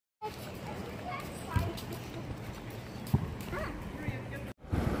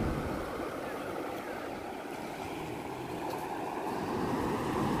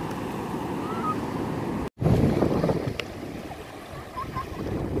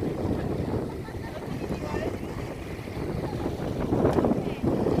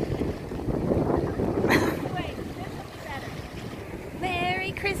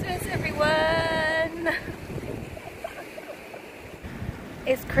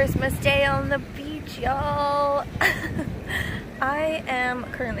Christmas Day on the beach, y'all. I am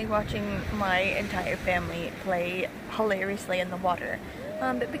currently watching my entire family play hilariously in the water.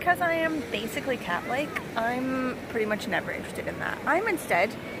 But because I am basically cat-like, I'm pretty much never interested in that. I'm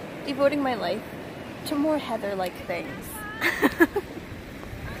instead devoting my life to more Heather-like things.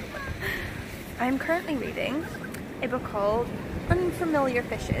 I'm currently reading a book called Unfamiliar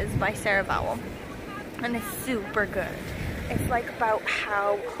Fishes by Sarah Vowell, and it's super good. It's like about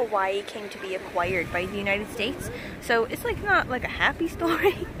how Hawaii came to be acquired by the United States. So it's like not like a happy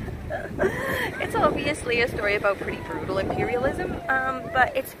story. It's obviously a story about pretty brutal imperialism,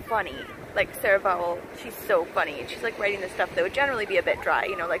 but it's funny. Like Sarah Vowell, she's so funny, and she's like writing this stuff that would generally be a bit dry,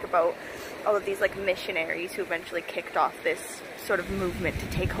 you know, like about all of these like missionaries who eventually kicked off this sort of movement to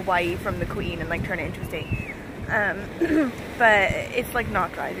take Hawaii from the Queen and like turn it into a state. But it's like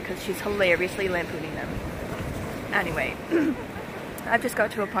not dry because she's hilariously lampooning them. Anyway, I've just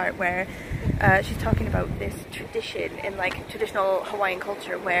got to a part where she's talking about this tradition in like traditional Hawaiian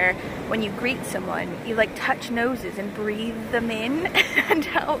culture where when you greet someone, you like touch noses and breathe them in, and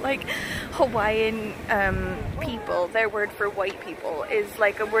how like Hawaiian people, their word for white people is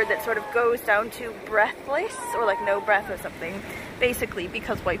like a word that sort of goes down to breathless or like no breath or something, basically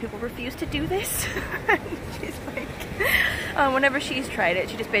because white people refuse to do this. And she's like, whenever she's tried it,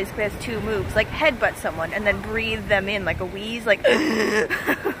 she just basically has two moves, like headbutt someone and then breathe them in like a wheeze, like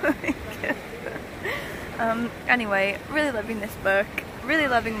anyway, really loving this book, really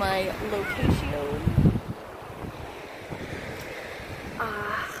loving my location.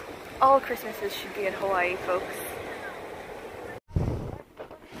 All Christmases should be in Hawaii, folks.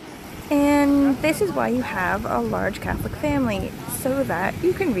 And this is why you have a large Catholic family, so that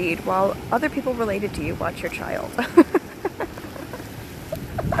you can read while other people related to you watch your child.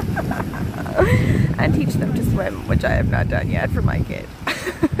 And teach them to swim, which I have not done yet for my kid.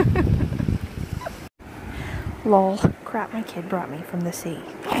 Lol. Crap, my kid brought me from the sea.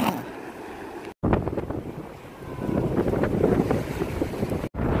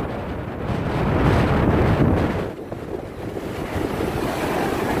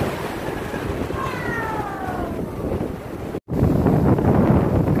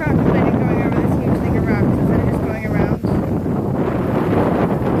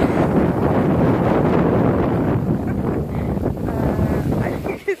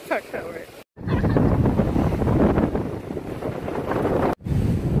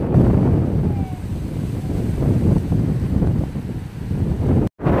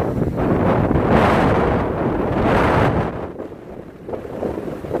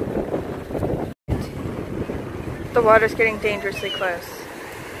 The water's getting dangerously close.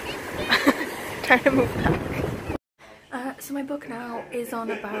 Trying to move back. So my book now is on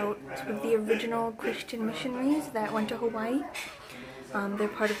about sort of the original Christian missionaries that went to Hawaii. They're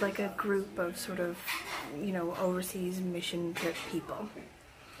part of like a group of sort of, you know, overseas mission trip people.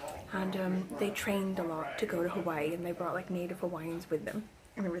 And they trained a lot to go to Hawaii, and they brought like native Hawaiians with them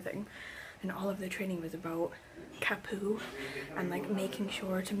and everything. And all of the training was about kapu and like making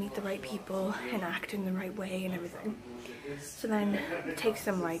sure to meet the right people and act in the right way and everything. So then it takes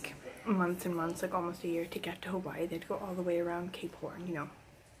them like months and months, like almost a year, to get to Hawaii. They'd go all the way around Cape Horn, you know.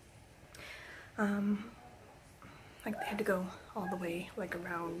 Like they had to go all the way like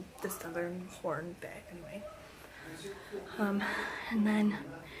around the southern Horn Bay anyway. And then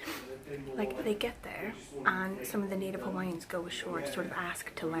like they get there and some of the native Hawaiians go ashore to sort of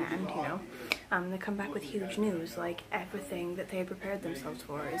ask to land, you know. They come back with huge news, like everything that they had prepared themselves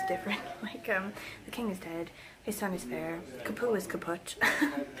for is different. Like the king is dead, his son is there, kapu is kaput.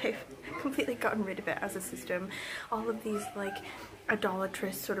 They've completely gotten rid of it as a system. All of these like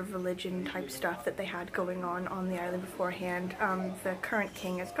idolatrous sort of religion type stuff that they had going on the island beforehand, the current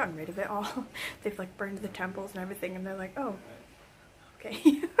king has gotten rid of it all. They've like burned the temples and everything, and they're like, oh,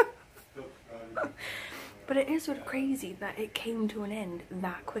 okay. But it is sort of crazy that it came to an end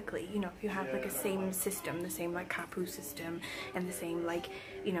that quickly. You know, if you have like a same system, the same like kapu system, and the same like,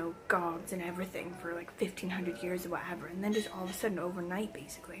 you know, gods and everything for like 1500 years or whatever, and then just all of a sudden overnight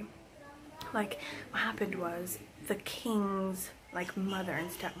basically. Like what happened was the king's like mother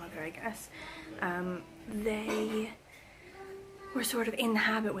and stepmother, I guess, they were sort of in the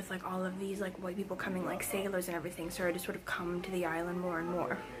habit with like all of these like white people coming, like sailors and everything, started to sort of come to the island more and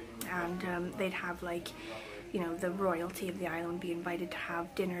more. And they'd have like, you know, the royalty of the island be invited to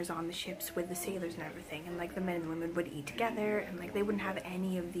have dinners on the ships with the sailors and everything, and like the men and women would eat together, and like they wouldn't have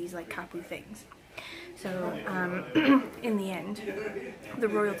any of these like kapu things. So in the end, the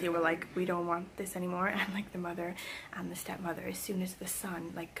royalty were like, we don't want this anymore, and like the mother and the stepmother, as soon as the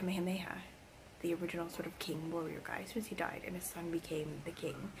son, like Kamehameha, the original sort of king warrior guy. As soon as he died and his son became the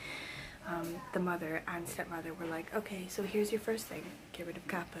king, the mother and stepmother were like, okay, so here's your first thing, get rid of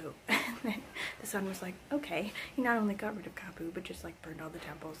Kapu. And then the son was like, okay. He not only got rid of Kapu, but just like burned all the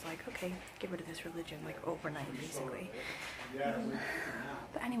temples, like, okay, get rid of this religion, like overnight basically.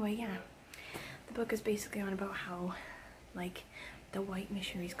 But anyway, yeah, the book is basically on about how like the white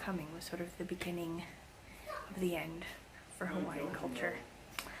missionaries coming was sort of the beginning of the end for Hawaiian culture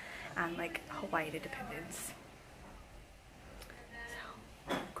and like Hawaiian independence.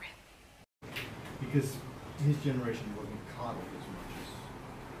 So, grim. Because his generation wasn't coddled as much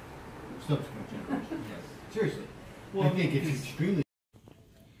as subsequent generations. Yes. Seriously. Well, I think it's extremely...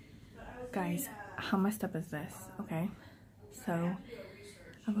 Guys, how messed up is this? Okay, so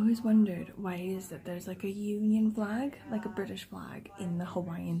I've always wondered why it is that there's like a Union flag, like a British flag, in the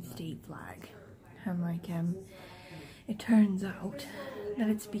Hawaiian state flag. And like, it turns out that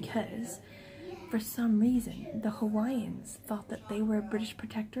it's because for some reason the Hawaiians thought that they were a British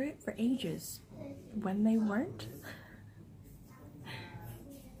protectorate for ages when they weren't.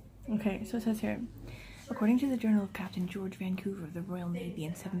 Okay, so it says here, according to the Journal of Captain George Vancouver of the Royal Navy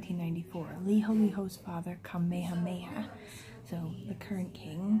in 1794, Liholiho's father, Kamehameha, so the current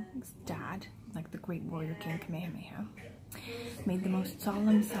king's dad, like the great warrior king Kamehameha, made the most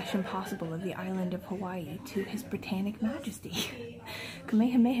solemn cession possible of the island of Hawaii to His Britannic Majesty.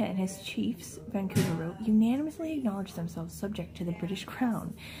 Kamehameha and his chiefs, Vancouver wrote, unanimously acknowledged themselves subject to the British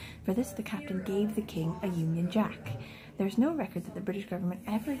crown. For this, the captain gave the king a Union Jack. There is no record that the British government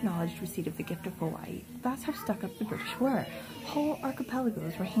ever acknowledged receipt of the gift of Hawaii. That's how stuck up the British were. Whole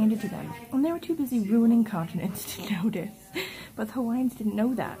archipelagos were handed to them, and they were too busy ruining continents to notice. But the Hawaiians didn't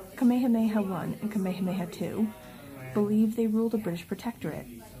know that. Kamehameha I and Kamehameha II believed they ruled a British protectorate.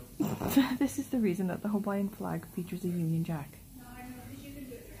 This is the reason that the Hawaiian flag features a Union Jack.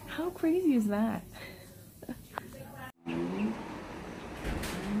 How crazy is that?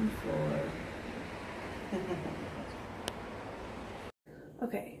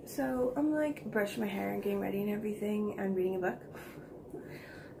 Okay, so I'm like brushing my hair and getting ready and everything and reading a book,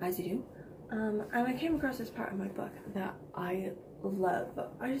 as you do. And I came across this part of my book that I love.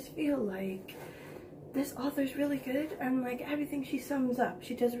 I just feel like this author's really good, and like everything she sums up,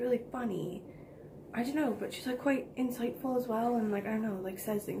 she does really funny. I don't know, but she's like quite insightful as well, and like, I don't know, like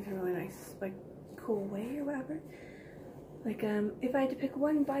says things in a really nice, like cool way or whatever. Like, if I had to pick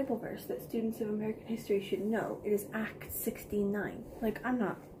one Bible verse that students of American history should know, it is Acts 16:9. Like, I'm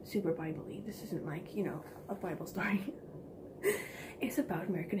not super Bible-y. This isn't like, you know, a Bible story. It's about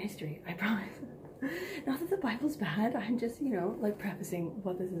American history, I promise. Not that the Bible's bad, I'm just, you know, like prefacing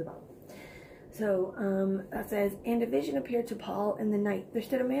what this is about. So, that says, and a vision appeared to Paul in the night. There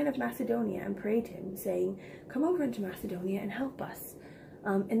stood a man of Macedonia and prayed him, saying, come over into Macedonia and help us.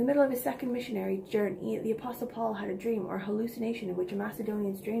 In the middle of his second missionary journey, the Apostle Paul had a dream or hallucination in which a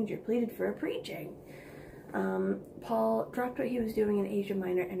Macedonian stranger pleaded for a preaching. Paul dropped what he was doing in Asia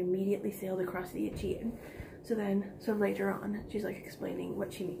Minor and immediately sailed across the Aegean. So then, so later on, she's like explaining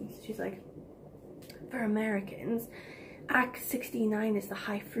what she means. She's like, for Americans, Acts 69 is the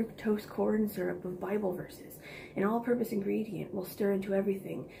high fructose corn syrup of Bible verses. An all-purpose ingredient will stir into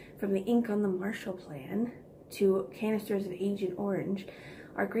everything, from the ink on the Marshall Plan to canisters of Agent Orange.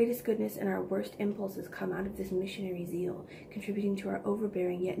 Our greatest goodness and our worst impulses come out of this missionary zeal, contributing to our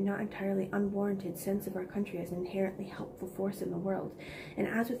overbearing yet not entirely unwarranted sense of our country as an inherently helpful force in the world. And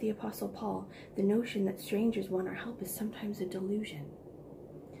as with the Apostle Paul, the notion that strangers want our help is sometimes a delusion.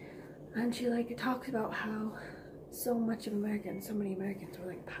 And she like talks about how so many Americans were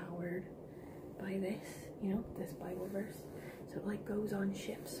like powered by this, you know, this Bible verse. So it like goes on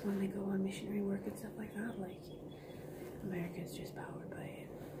ships when they go on missionary work and stuff like that. Like, America's just powered by it.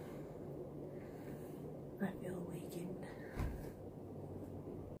 I feel awakened.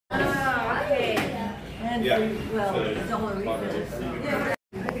 Okay. And well, don't want to read this. Yeah.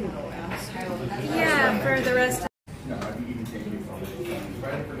 I can go out. Yeah, for the rest.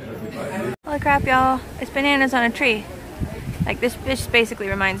 Holy crap, y'all. It's bananas on a tree. Like, this basically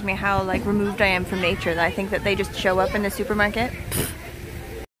reminds me how, like, removed I am from nature, that I think that they just show up in the supermarket.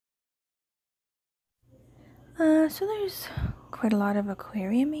 So there's quite a lot of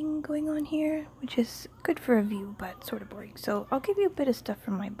aquariuming going on here, which is good for a view, but sort of boring. So I'll give you a bit of stuff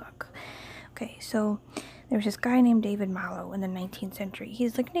from my book. Okay, so there was this guy named David Mallow in the 19th century.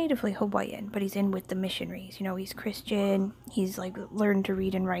 He's like natively Hawaiian, but he's in with the missionaries. You know, he's Christian, he's like learned to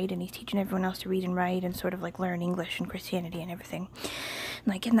read and write, and he's teaching everyone else to read and write and sort of like learn English and Christianity and everything.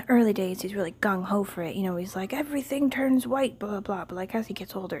 And like in the early days, he's really gung-ho for it. You know, he's like, everything turns white, blah, blah, blah. But like as he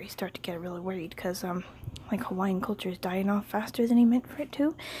gets older, he starts to get really worried because, like Hawaiian culture is dying off faster than he meant for it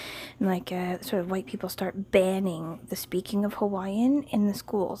to. And like sort of white people start banning the speaking of Hawaiian in the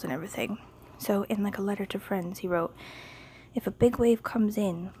schools and everything. So in like a letter to friends he wrote, "If a big wave comes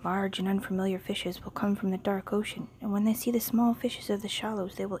in, large and unfamiliar fishes will come from the dark ocean, and when they see the small fishes of the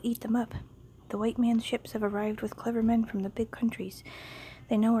shallows they will eat them up. The white man's ships have arrived with clever men from the big countries.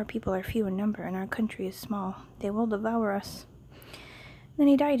 They know our people are few in number and our country is small. They will devour us." Then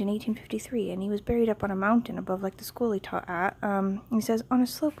he died in 1853, and he was buried up on a mountain above like the school he taught at. He says, on a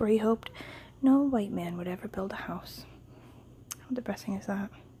slope where he hoped no white man would ever build a house. How depressing is that?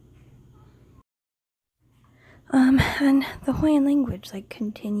 And the Hawaiian language like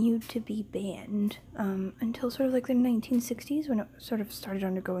continued to be banned until sort of like the 1960s, when it sort of started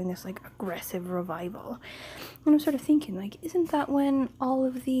undergoing this like aggressive revival. And I'm sort of thinking, like, isn't that when all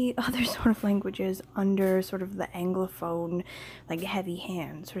of the other sort of languages under sort of the Anglophone like heavy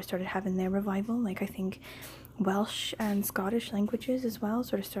hand sort of started having their revival? Like I think Welsh and Scottish languages as well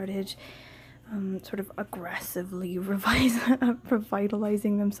sort of started sort of aggressively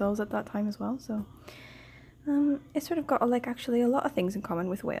revitalizing themselves at that time as well. So it's sort of got like actually a lot of things in common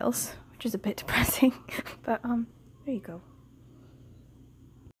with Wales, which is a bit depressing, but there you go.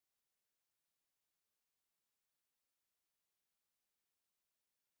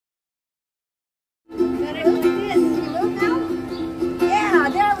 Better like this. You look now? Yeah,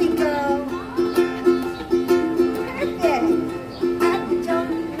 there we go. Perfect. I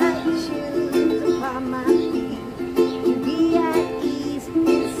don't like shoes upon my feet. To be at ease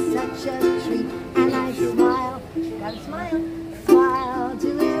is such a treat, and I smile. Gotta smile. Smile to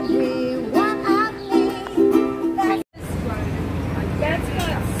everyone I meet. That's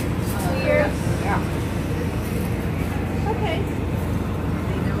weird. Yeah. Okay.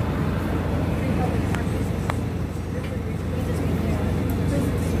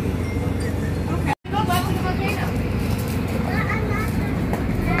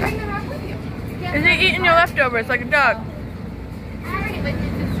 Is he eating your leftovers like a dog?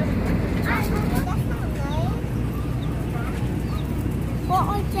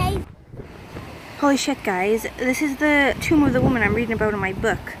 Holy shit, guys. This is the tomb of the woman I'm reading about in my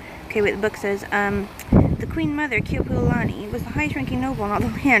book. Okay, wait, the book says, the Queen Mother, Keopuolani, was the highest ranking noble in all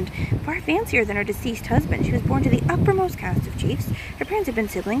the land, far fancier than her deceased husband. She was born to the uppermost caste of chiefs. Her parents had been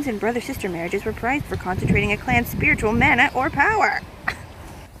siblings, and brother-sister marriages were prized for concentrating a clan's spiritual mana or power.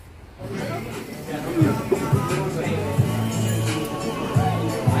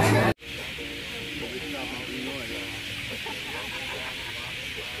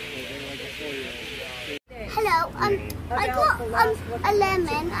 Hello, I got a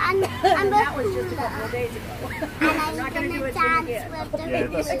lemon and that was just a couple of days ago. And I'm gonna dance with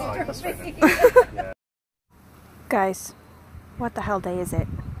the Guys, what the hell day is it?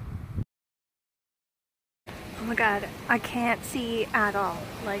 Oh my god, I can't see at all.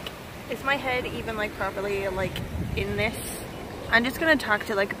 Like, is my head even like properly like in this? I'm just gonna talk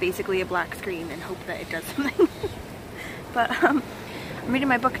to like basically a black screen and hope that it does something. But I'm reading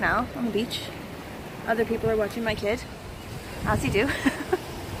my book now on the beach. Other people are watching my kid, as you do.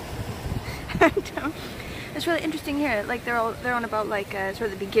 And it's really interesting here. Like they're on about like sort of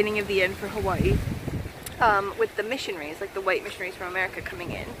the beginning of the end for Hawaii, with the missionaries, like the white missionaries from America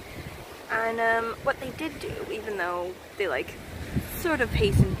coming in, and what they did do, even though they like sort of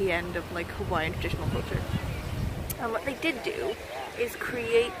hastened the end of like Hawaiian traditional culture. What they did do is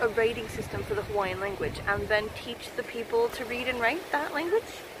create a writing system for the Hawaiian language and then teach the people to read and write that language.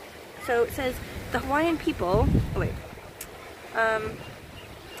 So it says, the Hawaiian people, the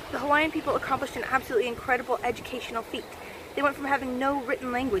Hawaiian people accomplished an absolutely incredible educational feat. They went from having no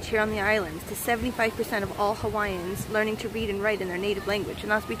written language here on the islands to 75% of all Hawaiians learning to read and write in their native language,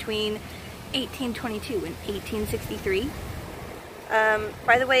 and that's between 1822 and 1863.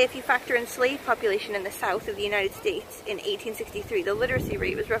 By the way, if you factor in slave population in the south of the United States in 1863, the literacy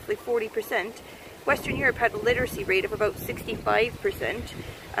rate was roughly 40%. Western Europe had a literacy rate of about 65%,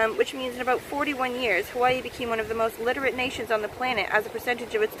 which means in about 41 years, Hawaii became one of the most literate nations on the planet as a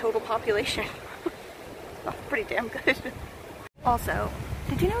percentage of its total population. That's pretty damn good. Also,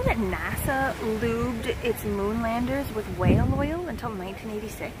 did you know that NASA lubed its moon landers with whale oil until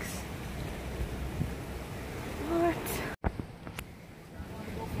 1986? What?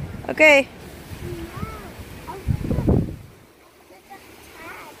 Okay.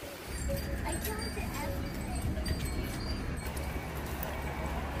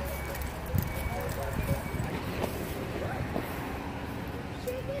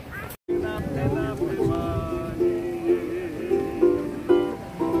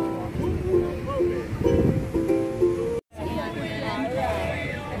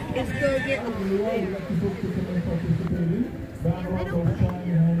 It's good getting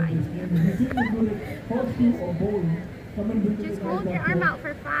hold your arm out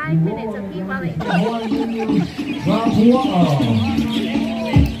for 5 minutes, okay, while I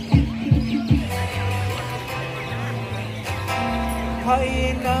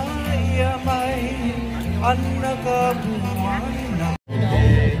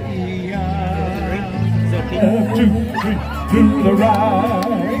to the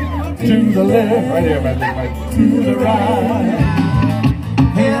right, to the left, right here, right, to the right.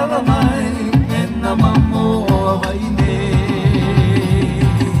 Have a mind and a mammo of a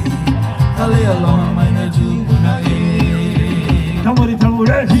Kale along my Najuna. Somebody tell me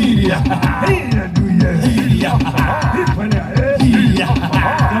that. Here, do ya? Here,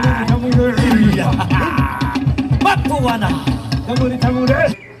 somebody tell me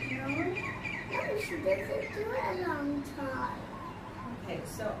that.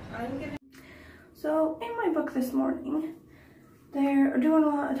 So in my book this morning, they're doing a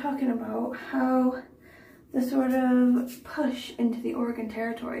lot of talking about how the sort of push into the Oregon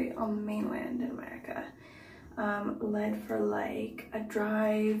Territory on the mainland in America led for like a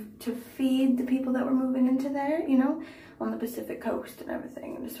drive to feed the people that were moving into there, you know, on the Pacific coast and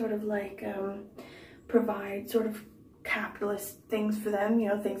everything, and to sort of like provide sort of capitalist things for them, you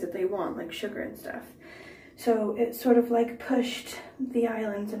know, things that they want, like sugar and stuff. So it sort of like pushed the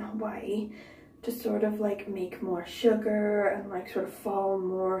islands in Hawaii to sort of like make more sugar and like sort of fall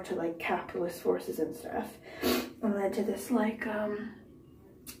more to like capitalist forces and stuff, and led to this like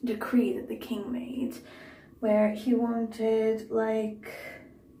decree that the king made where he wanted like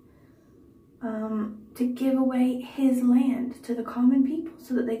to give away his land to the common people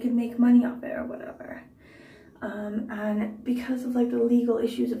so that they could make money off it or whatever. And because of like the legal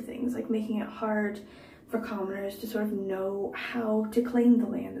issues of things, like making it hard for commoners to sort of know how to claim the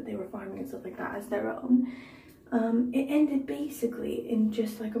land that they were farming and stuff like that as their own, it ended basically in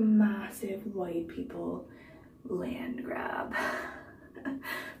just like a massive white people land grab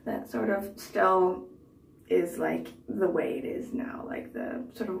that sort of still is like the way it is now, like the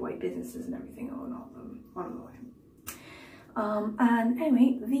sort of white businesses and everything own all of the land. And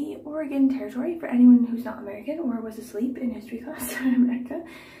anyway, the Oregon Territory, for anyone who's not American or was asleep in history class in America,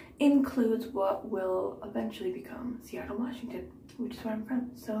 includes what will eventually become Seattle, Washington, which is where I'm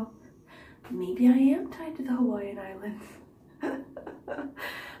from. So maybe I am tied to the Hawaiian Islands.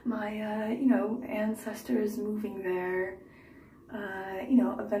 My, you know, ancestors moving there, you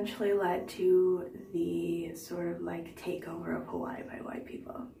know, eventually led to the sort of like takeover of Hawaii by white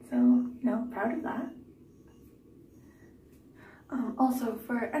people. So, you know, proud of that. Also,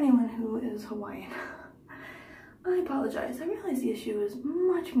 for anyone who is Hawaiian, I apologize. I realize the issue is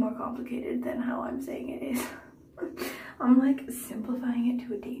much more complicated than how I'm saying it is. I'm like simplifying it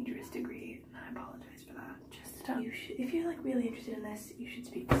to a dangerous degree, and I apologize for that. Just you should, if you're like really interested in this, you should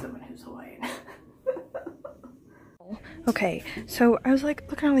speak to someone who's Hawaiian. Okay, so I was like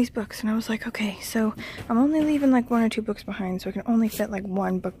looking at all these books and I was like, okay, so I'm only leaving like 1 or 2 books behind, so I can only fit like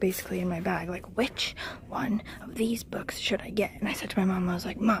 1 book basically in my bag. Like, which one of these books should I get? And I said to my mom, I was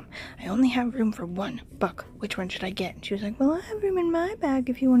like, Mom, I only have room for 1 book. Which one should I get? And she was like, well, I have room in my bag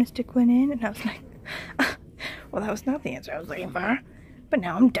if you want to stick one in. And I was like, well, that was not the answer I was looking for. But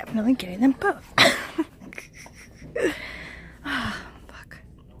now I'm definitely getting them both. Fuck.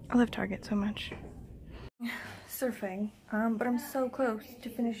 I love Target so much. Surfing, but I'm so close to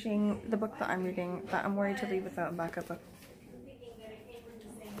finishing the book that I'm reading that I'm worried to leave without a backup book.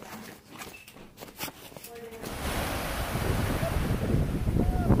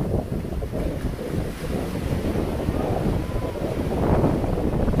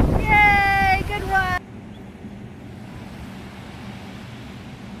 Yay! Good one!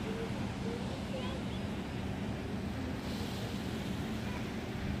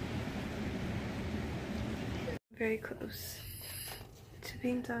 Very close to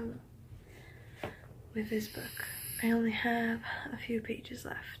being done with this book. I only have a few pages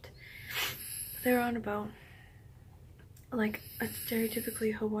left. They're on about like a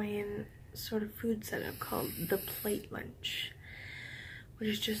stereotypically Hawaiian sort of food setup called the plate lunch, which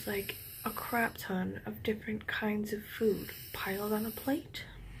is just like a crap ton of different kinds of food piled on a plate.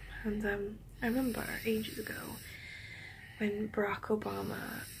 And I remember ages ago when Barack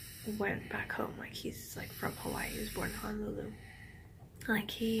Obama went back home, like he's like from Hawaii, he was born in Honolulu, like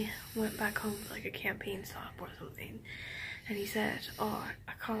he went back home for like a campaign stop or something, and he said, oh,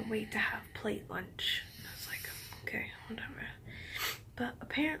 I can't wait to have plate lunch. And I was like, okay, whatever. But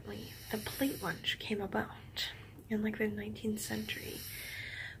apparently the plate lunch came about in like the 19th century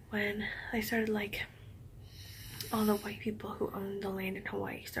when they started like all the white people who owned the land in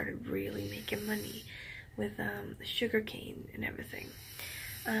Hawaii started really making money with the sugar cane and everything.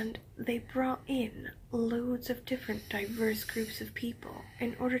 and they brought in loads of different diverse groups of people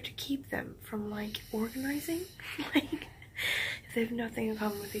in order to keep them from like organizing. Like, if they have nothing in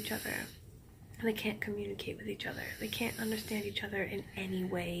common with each other, they can't communicate with each other, they can't understand each other in any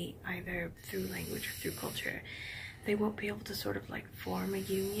way, either through language or through culture, they won't be able to sort of like form a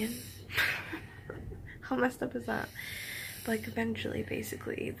union. How messed up is that? Like, eventually,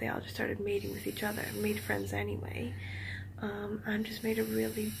 basically, they all just started mating with each other, made friends anyway, and just made a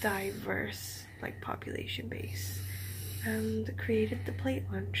really diverse, like, population base, and created the plate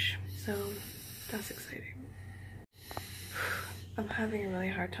lunch, so that's exciting. I'm having a really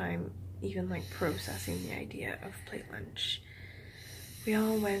hard time even, like, processing the idea of plate lunch. We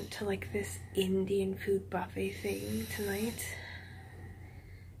all went to, like, this Indian food buffet thing tonight,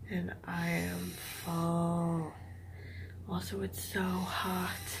 and I am full. Also, it's so hot,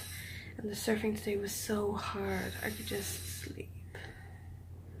 and the surfing today was so hard, I could just sleep.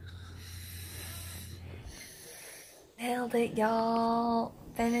 Nailed it, y'all!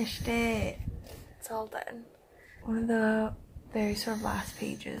 Finished it! It's all done. One of the very sort of last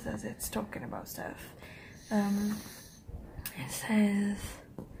pages, as it's talking about stuff, it says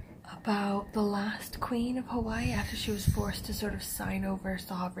about the last queen of Hawaii after she was forced to sort of sign over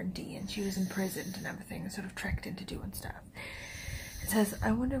sovereignty and she was imprisoned and everything and sort of tricked into doing stuff. It says,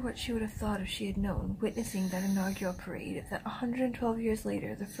 I wonder what she would have thought if she had known, witnessing that inaugural parade, that 112 years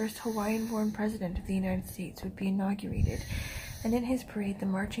later the first Hawaiian-born president of the United States would be inaugurated, and in his parade the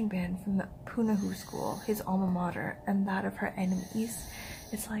marching band from the Punahou School, his alma mater, and that of her enemies.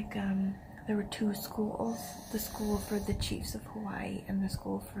 It's like, there were two schools, the school for the chiefs of Hawaii and the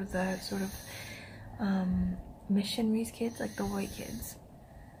school for the sort of missionaries kids, like the white kids.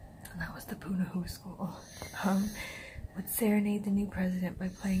 And that was the Punahou School. Would serenade the new president by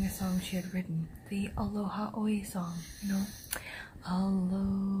playing a song she had written, the Aloha Oi song, you know?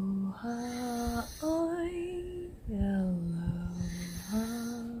 Aloha Oi, Aloha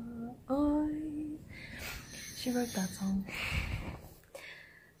Oi. She wrote that song.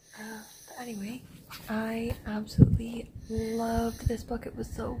 But anyway, I absolutely loved this book. It was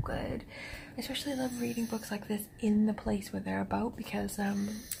so good. I especially love reading books like this in the place where they're about, because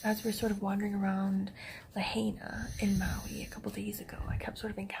as we're sort of wandering around Lahaina in Maui a couple days ago, I kept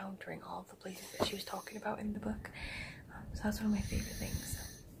sort of encountering all of the places that she was talking about in the book. So that's one of my favorite things.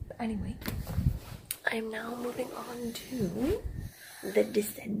 But anyway, I am now moving on to The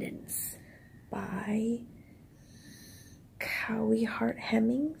Descendants by Cowie Hart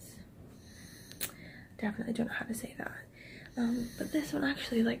Hemmings. Definitely don't know how to say that. But this one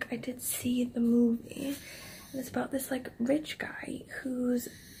actually, like, I did see the movie, and it's about this like rich guy who's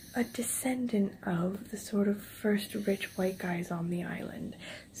a descendant of the sort of first rich white guys on the island.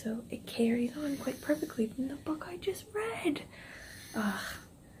 So it carries on quite perfectly from the book I just read.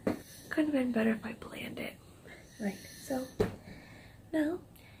 Couldn't have been better if I planned it. Right, so now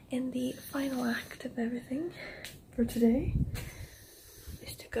in the final act of everything for today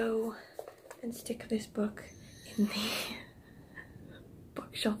is to go and stick this book in the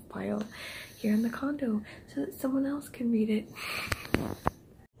bookshelf pile here in the condo so that someone else can read it.